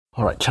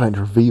Alright, challenge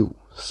reveal.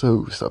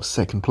 So, start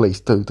second place,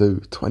 Dodo,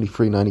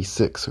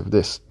 23.96 with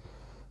this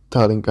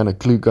Darling Gunner,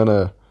 Glue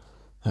Gunner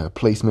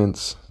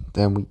placements.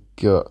 Then we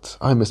got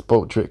I Miss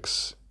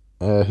Boltrix,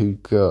 who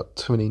got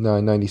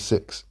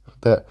 29.96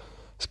 of that.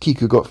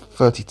 Kiku got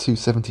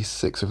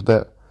 32.76 of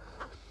that.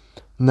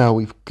 Now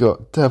we've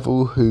got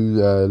Devil,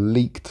 who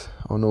leaked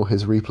on all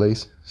his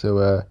replays.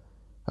 So,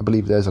 I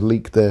believe there's a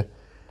leak there.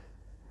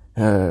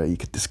 You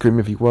could scream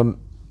if you want.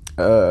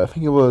 I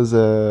think it was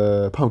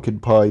Pumpkin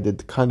Pie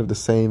did kind of the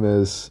same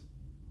as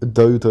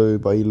Dodo,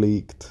 but he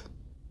leaked.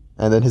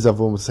 And then his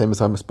other one was the same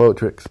as I Miss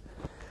Boltrix.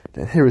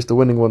 And here is the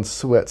winning one,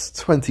 Sweats,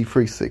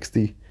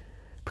 23.60,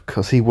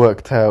 because he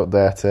worked out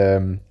that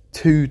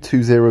 2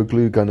 2-0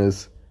 glue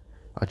gunners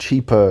are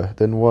cheaper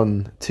than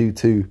 1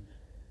 2-2,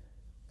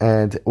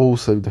 and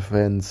also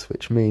defends,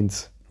 which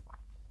means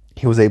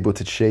he was able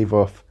to shave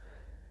off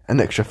an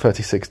extra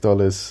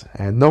 $36,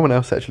 and no one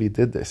else actually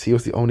did this. He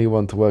was the only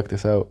one to work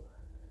this out.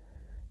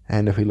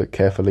 And if we look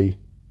carefully,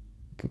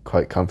 you can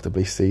quite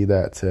comfortably see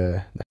that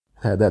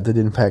that did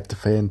in fact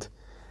defend.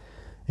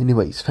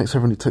 Anyways, thanks for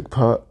everyone who took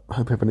part.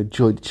 Hope everyone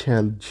enjoyed the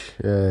challenge.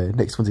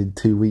 Next one's in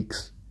 2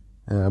 weeks.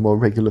 A more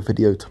regular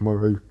video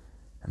tomorrow.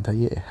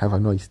 And yeah, have a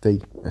nice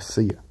day.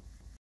 See ya.